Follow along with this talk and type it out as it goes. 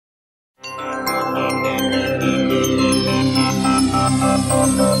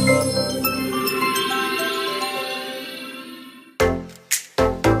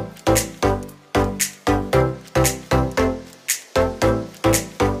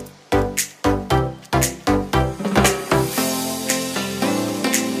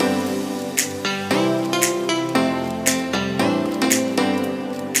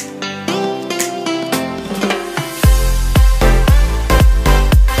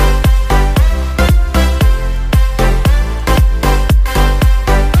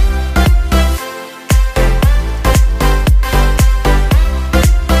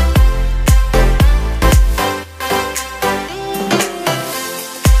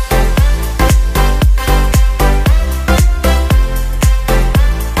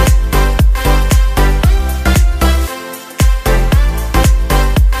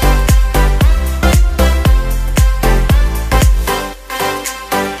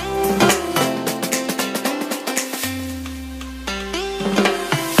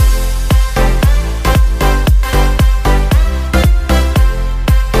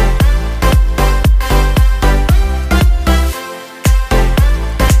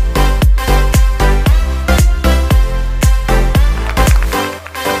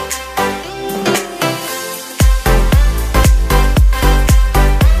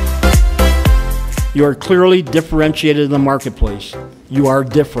You are clearly differentiated in the marketplace. You are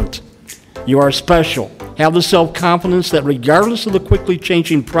different. You are special. Have the self-confidence that regardless of the quickly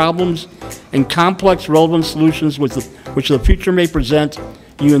changing problems and complex relevant solutions which the future may present,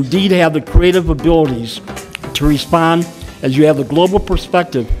 you indeed have the creative abilities to respond, as you have the global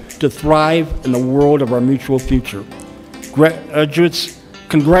perspective to thrive in the world of our mutual future. Graduates,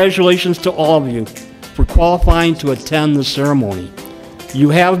 congratulations to all of you for qualifying to attend the ceremony. You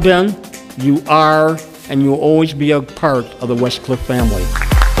have been, you are, and you will always be a part of the Westcliff family.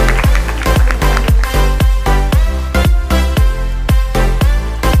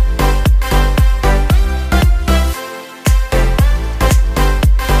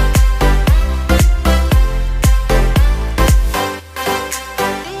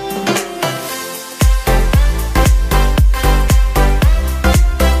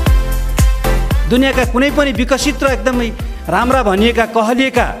 दुनियाका कुनै पनि विकसित र एकदमै राम्रा भनिएका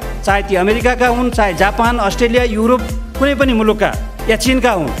कहलिएका चाहे ती अमेरिकाका हुन् चाहे जापान अस्ट्रेलिया युरोप कुनै पनि मुलुकका या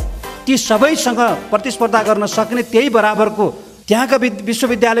चीनका हुन् ती सबैसँग प्रतिस्पर्धा गर्न सक्ने त्यही बराबरको त्यहाँका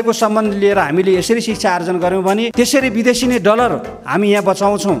विश्वविद्यालयको सम्बन्ध लिएर हामीले यसरी शिक्षा आर्जन गर्यौं भने त्यसरी विदेशी नै डलर हामी यहाँ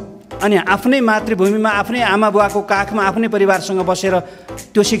बचाउँछौं अनि आफ्नै मातृभूमिमा आफ्नै आमा बुवाको काखमा आफ्नै परिवारसँग बसेर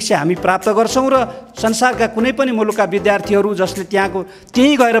त्यो शिक्षा हामी प्राप्त गर्छौं र संसारका कुनै पनि मुलुकका विद्यार्थीहरू जसले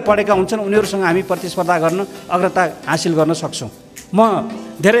त्यही गएर पढेका हुन्छन् उनीहरुसँग हामी प्रतिस्पर्धा गर्न अग्रता हासिल गर्न सक्छौं। म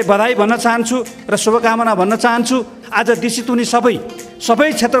धेरै बधाई भन्न चाहन्छु र शुभकामना भन्न चाहन्छु। आज दिसित हुने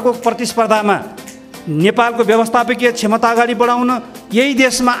सबै क्षेत्रको प्रतिस्पर्धामा नेपालको व्यवस्थापकीय क्षमता अगाडि बढाउन यही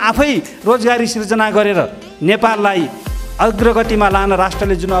देशमा आफै रोजगारी सृजना गरेर नेपाललाई अग्रगतिमा लान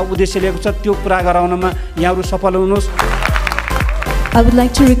राष्ट्रले जुन उद्देश्य लिएको छ त्यो पूरा गराउनमा यहाँहरु सफल हुनुहोस्। I would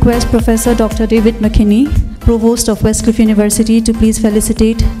like to request Professor Dr. David McKinney, Provost of Westcliff University, to please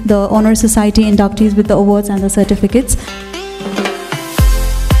felicitate the Honor Society inductees with the awards and the certificates.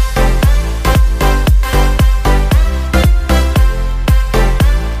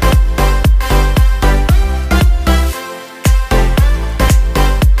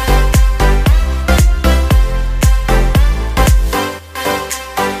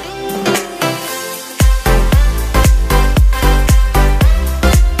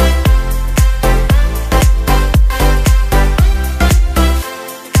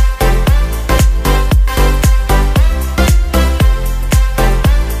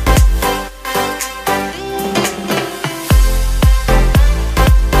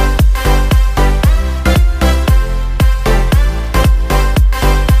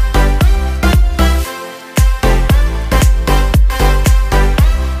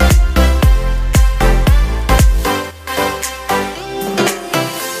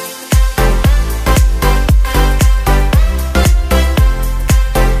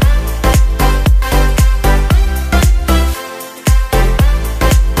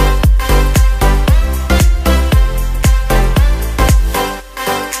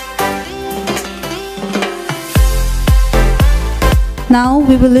 Now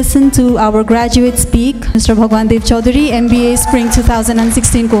we will listen to our graduate speak, Mr. Bhagwan Dev Chaudhary, MBA Spring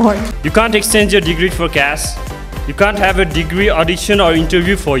 2016 cohort. You can't exchange your degree for cash. You can't have a degree audition or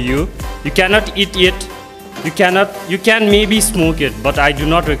interview for you. You cannot eat it. You can maybe smoke it, but I do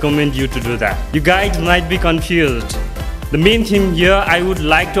not recommend you to do that. You guys might be confused. The main thing here I would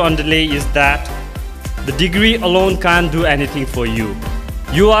like to underlay is that the degree alone can't do anything for you.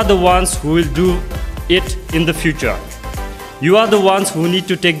 You are the ones who will do it in the future. You are the ones who need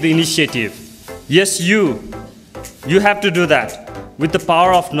to take the initiative. Yes, you have to do that with the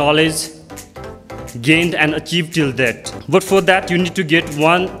power of knowledge gained and achieved till date. But for that, you need to get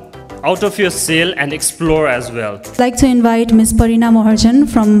one out of your shell and explore as well. I'd like to invite Ms. Parina Moharjan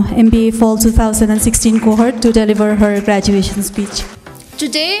from MBA Fall 2016 cohort to deliver her graduation speech.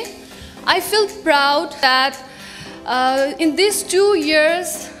 Today, I feel proud that in these 2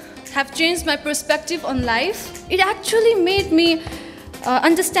 years, have changed my perspective on life. It actually made me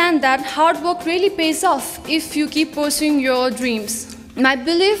understand that hard work really pays off if you keep pursuing your dreams. My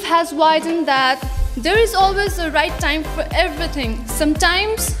belief has widened that there is always a right time for everything.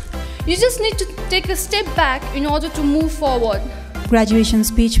 Sometimes you just need to take a step back in order to move forward. Graduation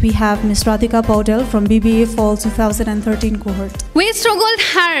speech, we have Ms. Radhika Paudel from BBA Fall 2013 cohort. We struggled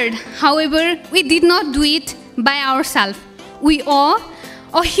hard, however, we did not do it by ourselves. We owe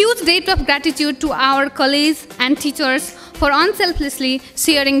a huge debt of gratitude to our colleagues and teachers for unselfishly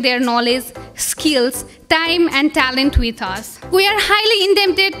sharing their knowledge, skills, time and talent with us. We are highly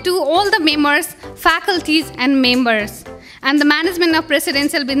indebted to all the members, faculties and members, and the management of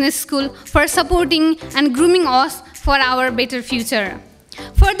Presidential Business School for supporting and grooming us for our better future.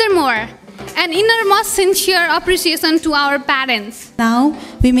 Furthermore, and innermost sincere appreciation to our parents. Now,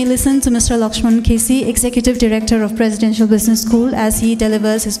 we may listen to Mr. Lakshman Kesi, Executive Director of Presidential Business School, as he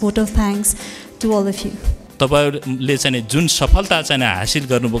delivers his vote of thanks to all of you. तपाईहरुले चाहिँ जुन सफलता चाहिँ हासिल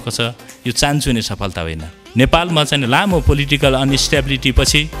गर्नुभएको छ यो चान्चुने सफलता होइन। नेपालमा चाहिँ लामो पोलिटिकल अनस्टेबिलिटी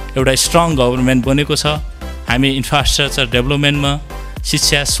पछि एउटा स्ट्रङ गभर्नमेन्ट बनेको छ। हामी इन्फ्रास्ट्रक्चर डेभलपमेन्टमा,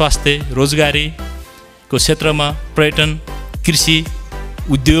 शिक्षा, स्वास्थ्य, रोजगारीको क्षेत्रमा, पर्यटन, कृषि,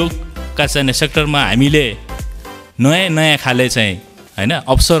 उद्योगका चाहिँ सेक्टरमा हामीले नयाँ खाले चाहिँ हैन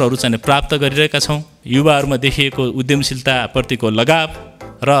अवसरहरू चाहिँ प्राप्त गरिरहेका छौं। युवाहरुमा देखिएको उद्यमशीलता प्रतिको लगाव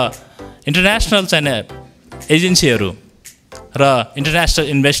र इन्टरनेशनल चाहिँ एजेन्सीहरू र इन्टरनेशनल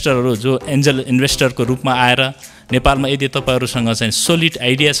इन्भेस्टरहरू जो एन्जल इन्भेस्टरको रूपमा आएर नेपालमा यदि तपाईहरुसँग चाहिँ सोलिड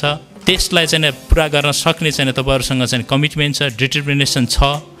आइडिया छ, त्यसलाई चाहिँ पूरा गर्न सक्ने चाहिँ तपाईहरुसँग चाहिँ कमिटमेन्ट छ, डिटरमिनेसन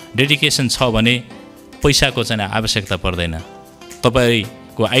छ, डेडिकेसन छ भने पैसाको चाहिँ आवश्यकता पर्दैन।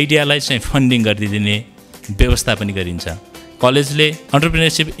 तपाईको आइडियालाई चाहिँ फन्डिङ गरिदिने व्यवस्था पनि गरिन्छ। कलेजले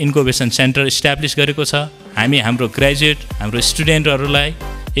एन्टरप्रेन्योरशिप इन्क्युबेसन सेन्टर इस्टाब्लिश गरेको छ। हामी हाम्रो ग्रेजुएट, हाम्रो स्टुडेन्टहरूलाई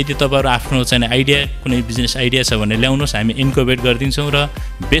यदि तपाईहरु आफ्नो चाहिँ आइडिया, कुनै बिजनेस आइडिया छ भने ल्याउनुस्, हामी इन्क्युबेट गरिदिन्छौँ र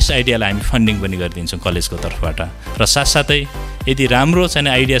बेस्ट आइडियालाई हामी फन्डिङ पनि गरिदिन्छौँ कलेजको तर्फबाट। र साथसाथै यदि राम्रो चाहिँ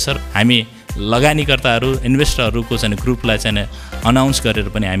आइडिया छ हामी लगानीकर्ताहरू, इन्भेस्टरहरूको चाहिँ ग्रुपलाई चाहिँ अनाउन्स गरेर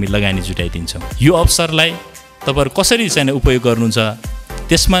पनि हामी लगानी जुटाइदिन्छौँ। यो अवसरलाई तपाईहरु कसरी चाहिँ उपयोग गर्नुहुन्छ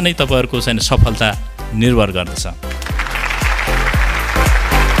त्यसमा नै तपाईहरुको चाहिँ सफलता निर्भर गर्दछ।